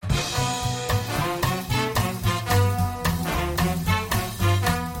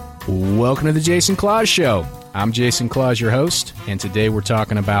Welcome to the Jason Claus Show. I'm Jason Claus, your host, and today we're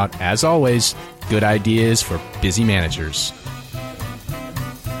talking about, as always, good ideas for busy managers.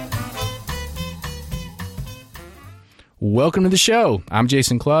 Welcome to the show. I'm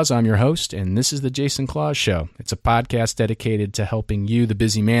Jason Claus. I'm your host, and this is the Jason Claus Show. It's a podcast dedicated to helping you, the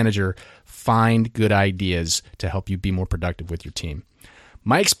busy manager, find good ideas to help you be more productive with your team.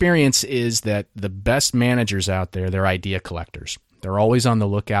 My experience is that the best managers out there, they're idea collectors. They're always on the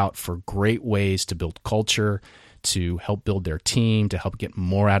lookout for great ways to build culture, to help build their team, to help get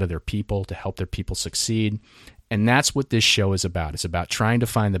more out of their people, to help their people succeed. And that's what this show is about. It's about trying to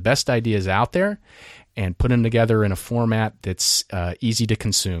find the best ideas out there and put them together in a format that's easy to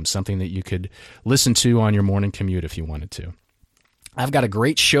consume, something that you could listen to on your morning commute if you wanted to. I've got a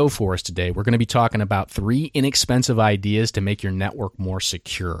great show for us today. We're going to be talking about 3 inexpensive ideas to make your network more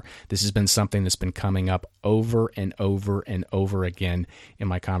secure. This has been something that's been coming up over and over and over again in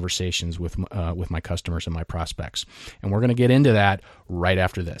my conversations with my customers and my prospects. And we're going to get into that right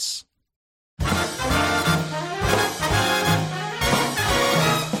after this.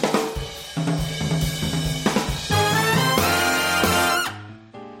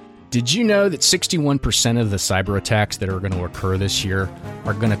 Did you know that 61% of the cyber attacks that are going to occur this year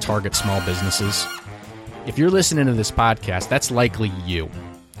are going to target small businesses? If you're listening to this podcast, that's likely you.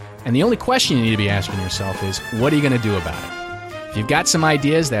 And the only question you need to be asking yourself is, what are you going to do about it? If you've got some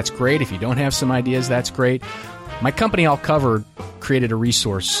ideas, that's great. If you don't have some ideas, that's great. My company, All Covered, created a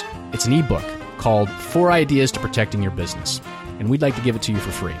resource. It's an ebook called 4 Ideas to Protecting Your Business. And we'd like to give it to you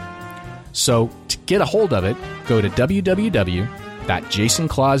for free. So to get a hold of it, go to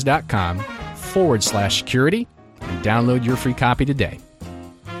www.jasonclaus.com/security and download your free copy today.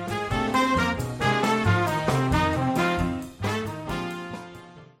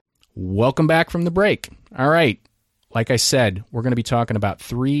 Welcome back from the break. All right. Like I said, we're going to be talking about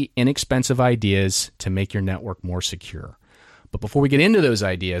 3 inexpensive ideas to make your network more secure. But before we get into those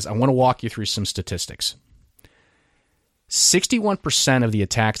ideas, I want to walk you through some statistics. 61% of the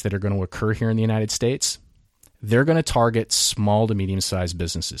attacks that are going to occur here in the United States, they're going to target small to medium-sized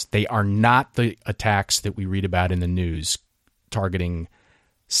businesses. They are not the attacks that we read about in the news targeting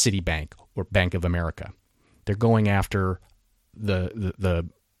Citibank or Bank of America. They're going after the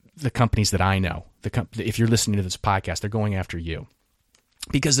companies that I know. If you're listening to this podcast, they're going after you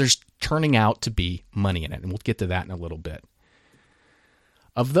because there's turning out to be money in it, and we'll get to that in a little bit.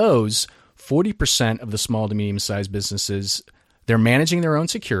 Of those, 40% of the small to medium-sized businesses, they're managing their own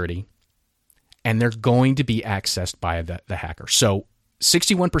security, and they're going to be accessed by the hacker. So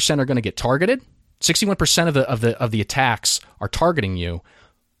 61% are going to get targeted. 61% of the attacks are targeting you.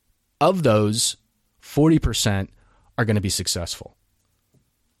 Of those, 40% are going to be successful.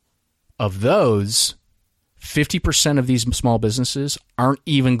 Of those, 50% of these small businesses aren't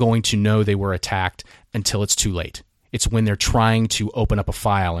even going to know they were attacked until it's too late. It's when they're trying to open up a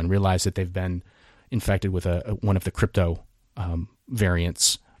file and realize that they've been infected with one of the crypto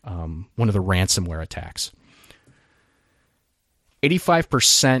variants, one of the ransomware attacks.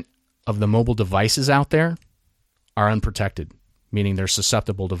 85% of the mobile devices out there are unprotected, meaning they're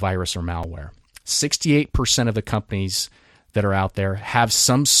susceptible to virus or malware. 68% of the companies that are out there have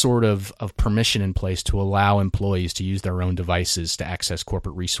some sort of permission in place to allow employees to use their own devices to access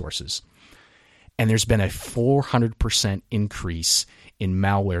corporate resources. And there's been a 400% increase in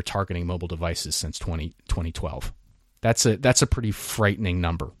malware targeting mobile devices since 2012. That's a pretty frightening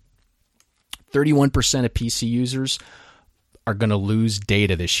number. 31% of PC users are going to lose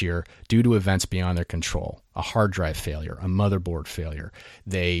data this year due to events beyond their control. A hard drive failure, a motherboard failure.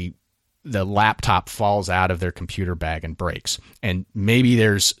 The laptop falls out of their computer bag and breaks. And maybe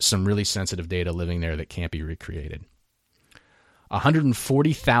there's some really sensitive data living there that can't be recreated.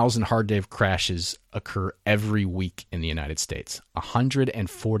 140,000 hard drive crashes occur every week in the United States.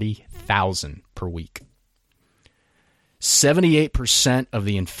 140,000 per week. 78% of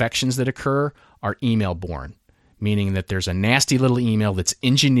the infections that occur are email-borne, meaning that there's a nasty little email that's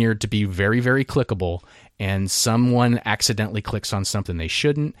engineered to be very, very clickable, and someone accidentally clicks on something they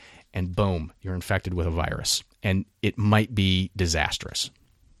shouldn't, and boom, you're infected with a virus. And it might be disastrous.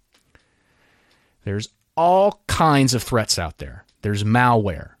 There's all kinds of threats out there. There's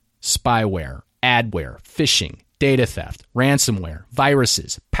malware, spyware, adware, phishing, data theft, ransomware,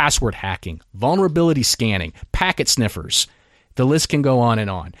 viruses, password hacking, vulnerability scanning, packet sniffers. The list can go on and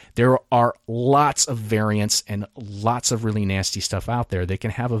on. There are lots of variants and lots of really nasty stuff out there that can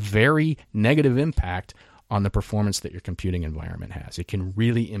have a very negative impact on the performance that your computing environment has. It can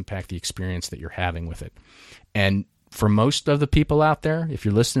really impact the experience that you're having with it. And for most of the people out there, if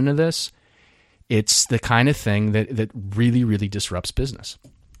you're listening to this, it's the kind of thing that really, really disrupts business.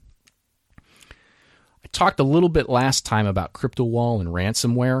 talked a little bit last time about CryptoWall and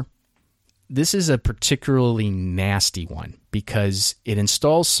ransomware. This is a particularly nasty one because it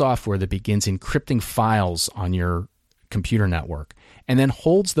installs software that begins encrypting files on your computer network and then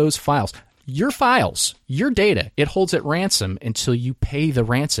holds those files, your data, it holds at ransom until you pay the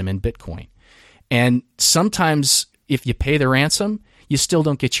ransom in Bitcoin. And sometimes if you pay the ransom, you still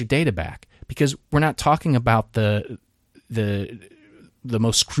don't get your data back because we're not talking about the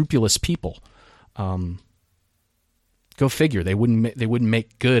most scrupulous people. Go figure. They wouldn't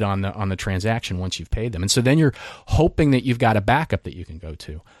make good on the transaction once you've paid them. And so then you're hoping that you've got a backup that you can go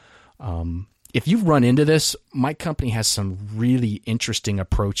to. If you've run into this, my company has some really interesting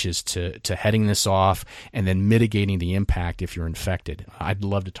approaches to heading this off and then mitigating the impact if you're infected. I'd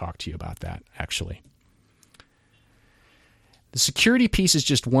love to talk to you about that, actually. The security piece is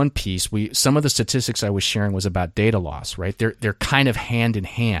just one piece. Some of the statistics I was sharing was about data loss, right? They're kind of hand in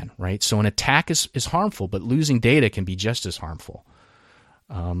hand, right? So an attack is harmful, but losing data can be just as harmful.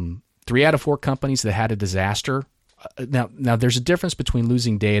 3 out of 4 companies that had a disaster. Now there's a difference between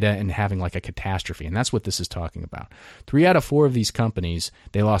losing data and having like a catastrophe, and that's what this is talking about. 3 out of 4 of these companies,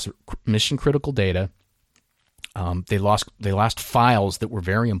 they lost mission critical data. They lost files that were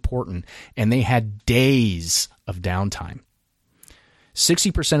very important, and they had days of downtime.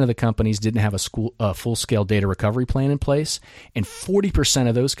 60% of the companies didn't have a full-scale data recovery plan in place, and 40%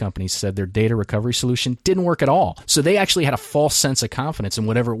 of those companies said their data recovery solution didn't work at all. So they actually had a false sense of confidence in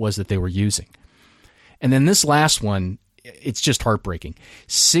whatever it was that they were using. And then this last one, it's just heartbreaking.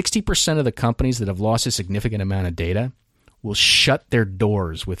 60% of the companies that have lost a significant amount of data will shut their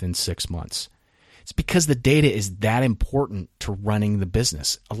doors within 6 months. It's because the data is that important to running the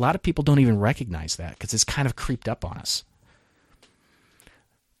business. A lot of people don't even recognize that because it's kind of creeped up on us.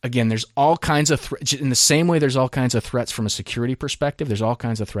 Again, there's all kinds of threats. In the same way there's all kinds of threats from a security perspective, there's all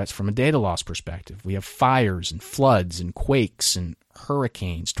kinds of threats from a data loss perspective. We have fires and floods and quakes and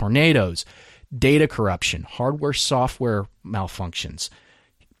hurricanes, tornadoes, data corruption, hardware, software malfunctions.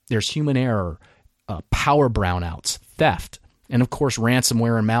 There's human error, power brownouts, theft, and of course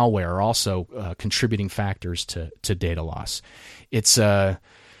ransomware and malware are also contributing factors to data loss. It's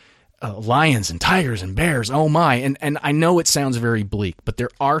lions and tigers and bears, oh my. And I know it sounds very bleak, but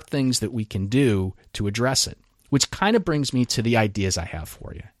there are things that we can do to address it, which kind of brings me to the ideas I have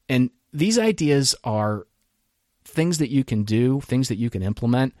for you. And these ideas are things that you can do, things that you can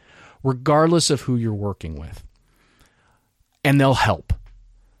implement, regardless of who you're working with. And they'll help.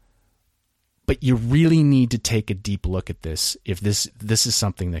 But you really need to take a deep look at this if this is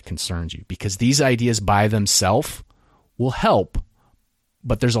something that concerns you, because these ideas by themselves will help.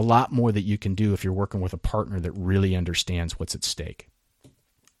 But there's a lot more that you can do if you're working with a partner that really understands what's at stake.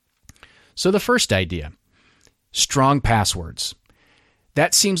 So the first idea, strong passwords.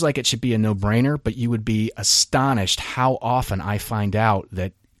 That seems like it should be a no-brainer, but you would be astonished how often I find out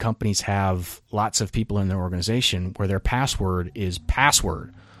that companies have lots of people in their organization where their password is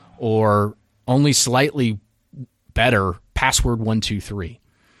password or only slightly better password 123.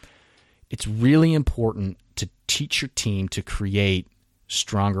 It's really important to teach your team to create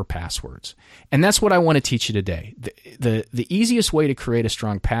stronger passwords. And that's what I want to teach you today. The easiest way to create a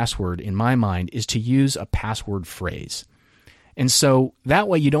strong password, in my mind, is to use a password phrase. And so that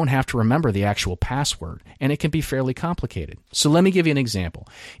way you don't have to remember the actual password, and it can be fairly complicated. So let me give you an example.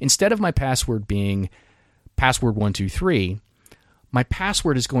 Instead of my password being password 123, my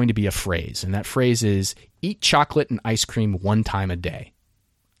password is going to be a phrase, and that phrase is eat chocolate and ice cream 1 time a day.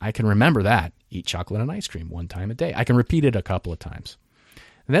 I can remember that, eat chocolate and ice cream 1 time a day. I can repeat it a couple of times.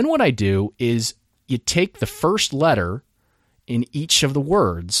 And then what I do is you take the first letter in each of the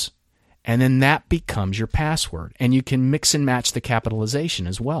words, and then that becomes your password. And you can mix and match the capitalization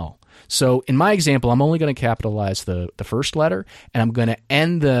as well. So in my example, I'm only going to capitalize the first letter, and I'm going to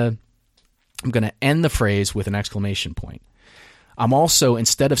end the phrase with an exclamation point. I'm also,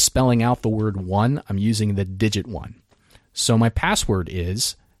 instead of spelling out the word 1, I'm using the digit 1. So my password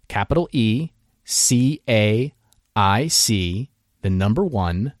is capital E, CAIC, the number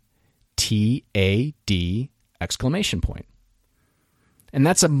 1, TAD, exclamation point. And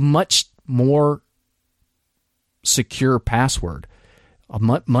that's a much more secure password,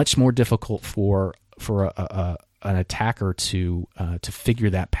 much more difficult for an attacker to figure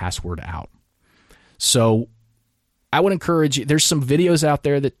that password out. So I would encourage you. There's some videos out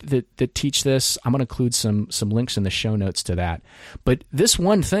there that teach this. I'm going to include some links in the show notes to that. But this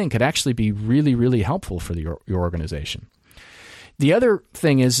one thing could actually be really, really helpful for your organization. The other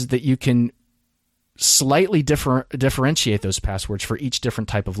thing is that you can slightly differentiate those passwords for each different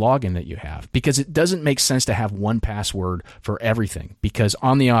type of login that you have, because it doesn't make sense to have one password for everything, because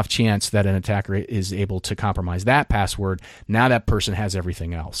on the off chance that an attacker is able to compromise that password, now that person has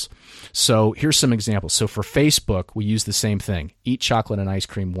everything else. So here's some examples. So for Facebook, we use the same thing: eat chocolate and ice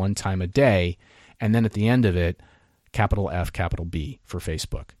cream 1 time a day, and then at the end of it, capital F, capital B for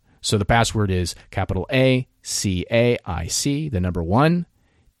Facebook. So the password is capital A, CAIC, the number 1,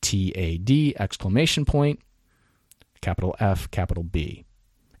 TAD, exclamation point, capital F, capital B.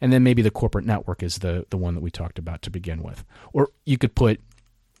 And then maybe the corporate network is the one that we talked about to begin with. Or you could put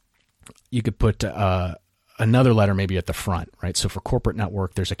another letter maybe at the front, right? So for corporate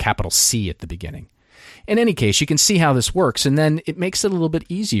network, there's a capital C at the beginning. In any case, you can see how this works, and then it makes it a little bit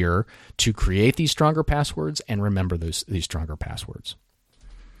easier to create these stronger passwords and remember these stronger passwords.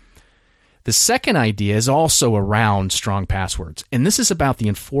 The second idea is also around strong passwords, and this is about the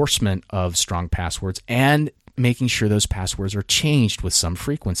enforcement of strong passwords and making sure those passwords are changed with some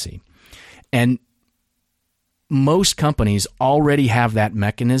frequency. And most companies already have that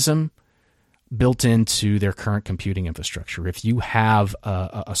mechanism built into their current computing infrastructure. If you have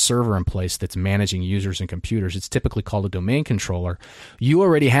a server in place that's managing users and computers, it's typically called a domain controller. You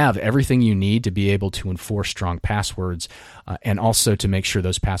already have everything you need to be able to enforce strong passwords and also to make sure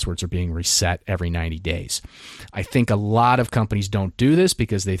those passwords are being reset every 90 days. I think a lot of companies don't do this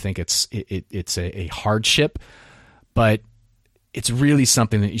because they think it's a hardship, but it's really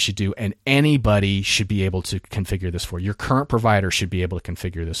something that you should do, and anybody should be able to configure this for you. Your current provider should be able to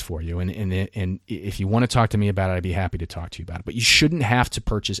configure this for you. And if you want to talk to me about it, I'd be happy to talk to you about it. But you shouldn't have to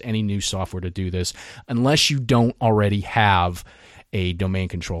purchase any new software to do this unless you don't already have a domain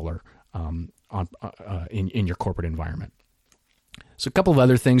controller in your corporate environment. So a couple of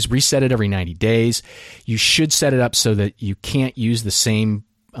other things: reset it every 90 days. You should set it up so that you can't use the same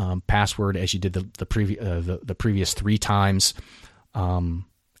password as you did the previous 3 times.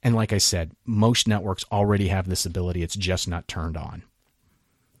 And like I said, most networks already have this ability. It's just not turned on.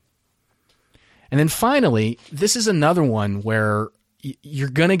 And then finally, this is another one where you're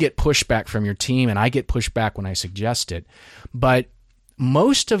going to get pushback from your team, and I get pushback when I suggest it. But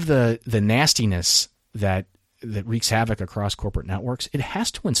most of the nastiness that wreaks havoc across corporate networks, it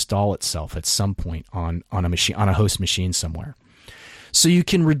has to install itself at some point on a machine, on a host machine somewhere. So you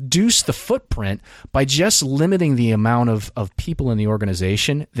can reduce the footprint by just limiting the amount of people in the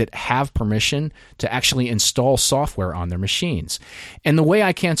organization that have permission to actually install software on their machines. And the way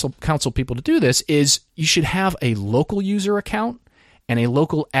I counsel people to do this is you should have a local user account and a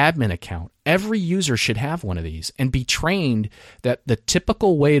local admin account. Every user should have one of these and be trained that the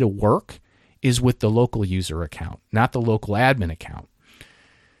typical way to work is with the local user account, not the local admin account.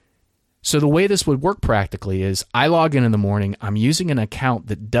 So the way this would work practically is I log in the morning, I'm using an account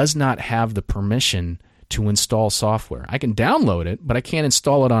that does not have the permission to install software. I can download it, but I can't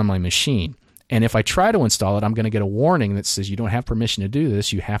install it on my machine. And if I try to install it, I'm going to get a warning that says you don't have permission to do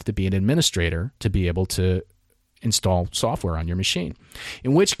this. You have to be an administrator to be able to install software on your machine.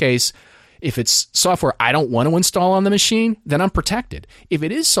 In which case, if it's software I don't want to install on the machine, then I'm protected. If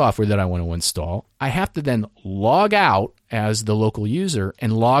it is software that I want to install, I have to then log out as the local user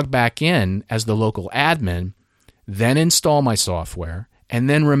and log back in as the local admin, then install my software, and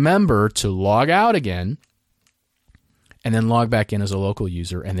then remember to log out again, and then log back in as a local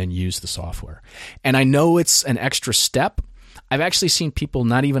user, and then use the software. And I know it's an extra step. I've actually seen people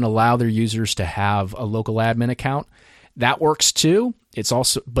not even allow their users to have a local admin account. That works too.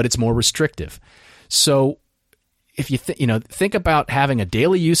 But it's more restrictive. So if you think about having a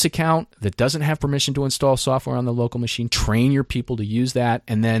daily use account that doesn't have permission to install software on the local machine, train your people to use that,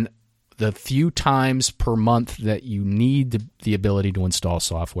 and then the few times per month that you need the ability to install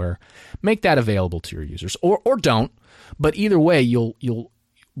software, make that available to your users, or don't. But either way, you'll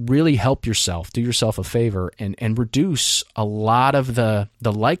really help yourself, do yourself a favor, and reduce a lot of the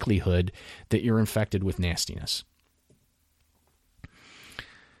likelihood that you're infected with nastiness.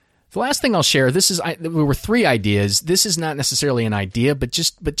 The last thing I'll share, there were 3 ideas. This is not necessarily an idea, but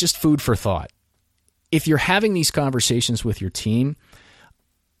just food for thought. If you're having these conversations with your team,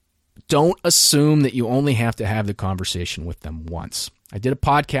 don't assume that you only have to have the conversation with them once. I did a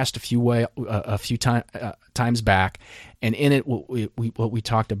podcast a few times back, and in it, what we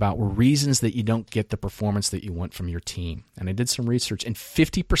talked about were reasons that you don't get the performance that you want from your team. And I did some research, and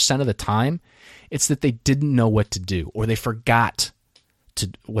 50% of the time, it's that they didn't know what to do, or they forgot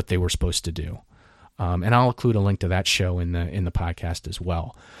what they were supposed to do. And I'll include a link to that show in the podcast as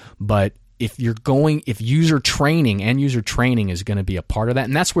well. But if user training, end user training is going to be a part of that,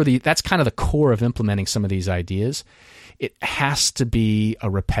 and that's kind of the core of implementing some of these ideas. It has to be a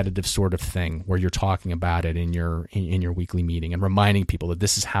repetitive sort of thing where you're talking about it in your weekly meeting and reminding people that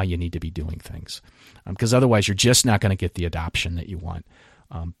this is how you need to be doing things, because otherwise you're just not going to get the adoption that you want.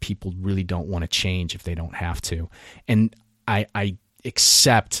 People really don't want to change if they don't have to, and I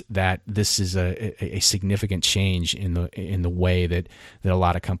accept that this is a significant change in the way that a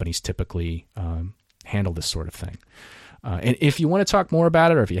lot of companies typically handle this sort of thing. And if you want to talk more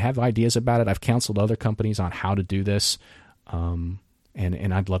about it, or if you have ideas about it, I've counseled other companies on how to do this,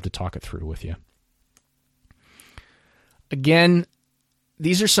 and I'd love to talk it through with you. Again,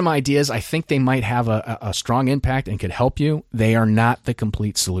 these are some ideas. I think they might have a strong impact and could help you. They are not the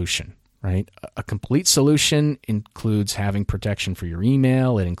complete solution, right? A complete solution includes having protection for your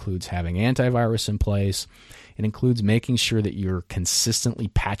email. It includes having antivirus in place. It includes making sure that you're consistently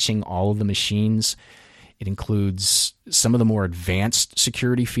patching all of the machines. It includes some of the more advanced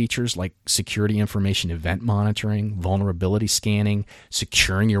security features like security information event monitoring, vulnerability scanning,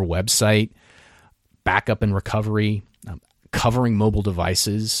 securing your website, backup and recovery, covering mobile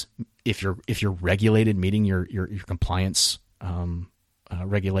devices if you're regulated, meeting your compliance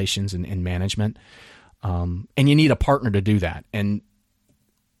regulations and management. And you need a partner to do that. And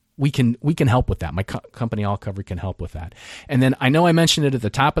we can help with that. My company AllCover can help with that. And then I know I mentioned it at the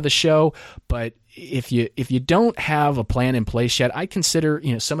top of the show, but if you don't have a plan in place yet, I consider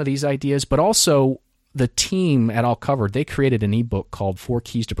some of these ideas, but also the team at AllCover, they created an ebook called 4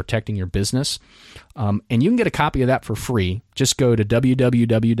 Keys to Protecting Your Business. And you can get a copy of that for free. Just go to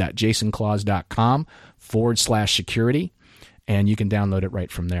www.jasonclaus.com/security. And you can download it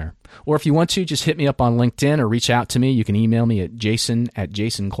right from there. Or if you want to, just hit me up on LinkedIn or reach out to me. You can email me at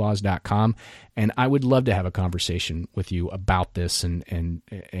jason@jasonclaus.com. And I would love to have a conversation with you about this, and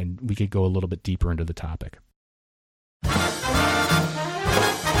we could go a little bit deeper into the topic.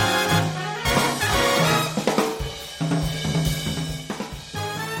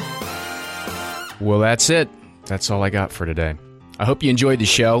 Well, that's it. That's all I got for today. I hope you enjoyed the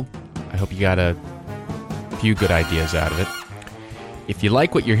show. I hope you got a few good ideas out of it. If you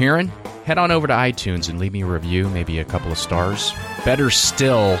like what you're hearing, head on over to iTunes and leave me a review, maybe a couple of stars. Better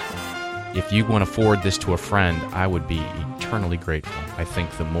still, if you want to forward this to a friend, I would be eternally grateful. I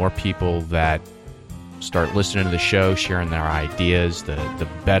think the more people that start listening to the show, sharing their ideas, the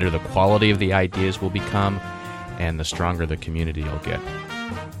better the quality of the ideas will become, and the stronger the community will get.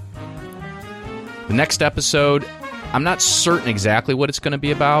 The next episode, I'm not certain exactly what it's going to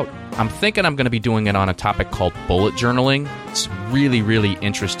be about. I'm thinking I'm going to be doing it on a topic called bullet journaling. It's really, really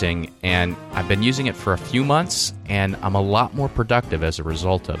interesting, and I've been using it for a few months, and I'm a lot more productive as a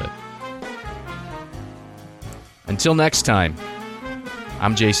result of it. Until next time,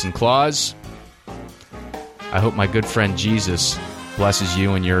 I'm Jason Claus. I hope my good friend Jesus blesses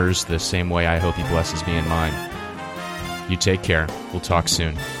you and yours the same way I hope he blesses me and mine. You take care. We'll talk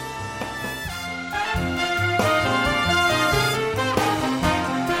soon.